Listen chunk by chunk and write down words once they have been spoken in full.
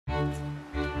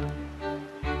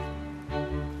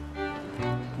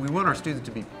We want our students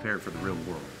to be prepared for the real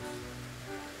world.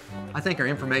 I think our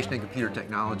Information and Computer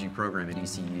Technology program at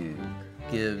ECU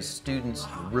gives students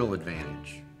a real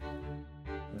advantage.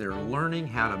 They're learning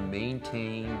how to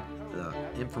maintain the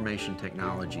information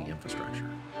technology infrastructure.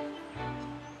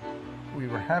 We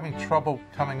were having trouble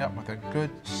coming up with a good,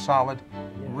 solid,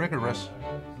 rigorous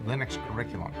Linux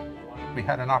curriculum. We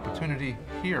had an opportunity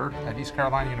here at East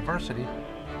Carolina University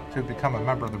to become a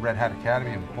member of the Red Hat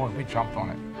Academy, and boy, we jumped on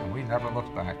it, and we never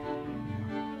looked back.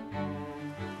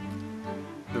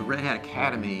 The Red Hat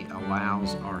Academy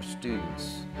allows our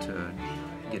students to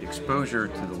get exposure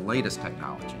to the latest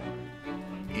technology,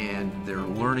 and they're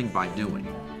learning by doing.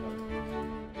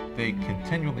 They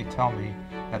continually tell me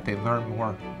that they learn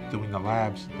more doing the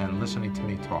labs than listening to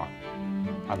me talk.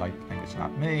 I like to think it's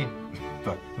not me,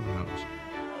 but who knows.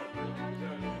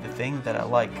 The thing that I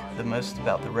like the most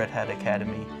about the Red Hat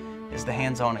Academy is the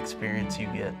hands-on experience you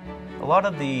get. A lot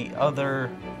of the other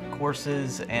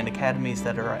courses and academies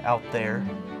that are out there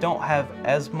don't have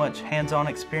as much hands-on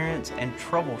experience and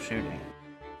troubleshooting.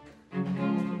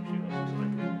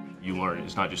 You learn,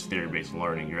 it's not just theory-based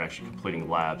learning, you're actually completing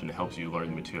labs and it helps you learn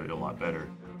the material a lot better.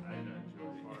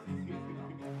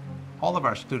 All of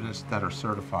our students that are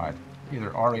certified, either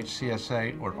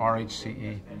RHCSA or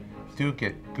RHCE, do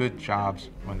get good jobs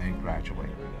when they graduate.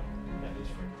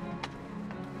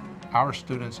 Our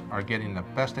students are getting the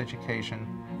best education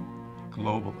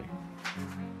globally.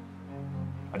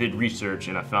 I did research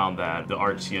and I found that the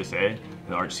RHCSA and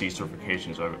the RHCE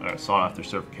certifications are sought-after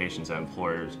certifications that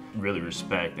employers really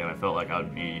respect, and I felt like I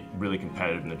would be really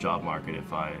competitive in the job market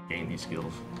if I gained these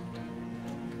skills.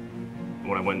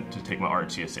 When I went to take my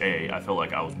RHCSA, I felt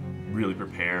like I was really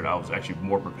prepared. I was actually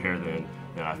more prepared than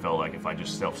I felt like if I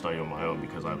just self-studied on my own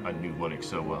because I knew Linux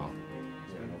so well.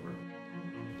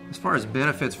 As far as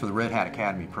benefits for the Red Hat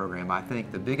Academy program, I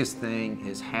think the biggest thing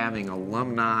is having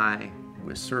alumni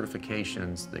with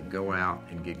certifications that go out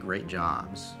and get great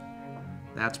jobs.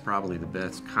 That's probably the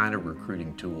best kind of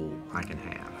recruiting tool I can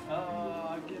have.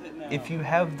 If you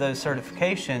have those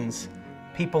certifications,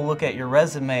 people look at your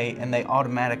resume and they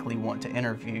automatically want to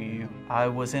interview you. I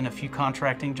was in a few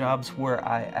contracting jobs where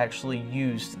I actually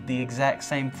used the exact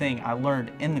same thing I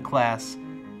learned in the class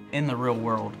in the real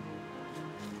world.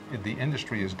 The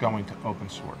industry is going to open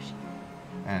source,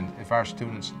 and if our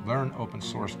students learn open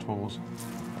source tools,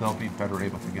 they'll be better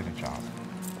able to get a job.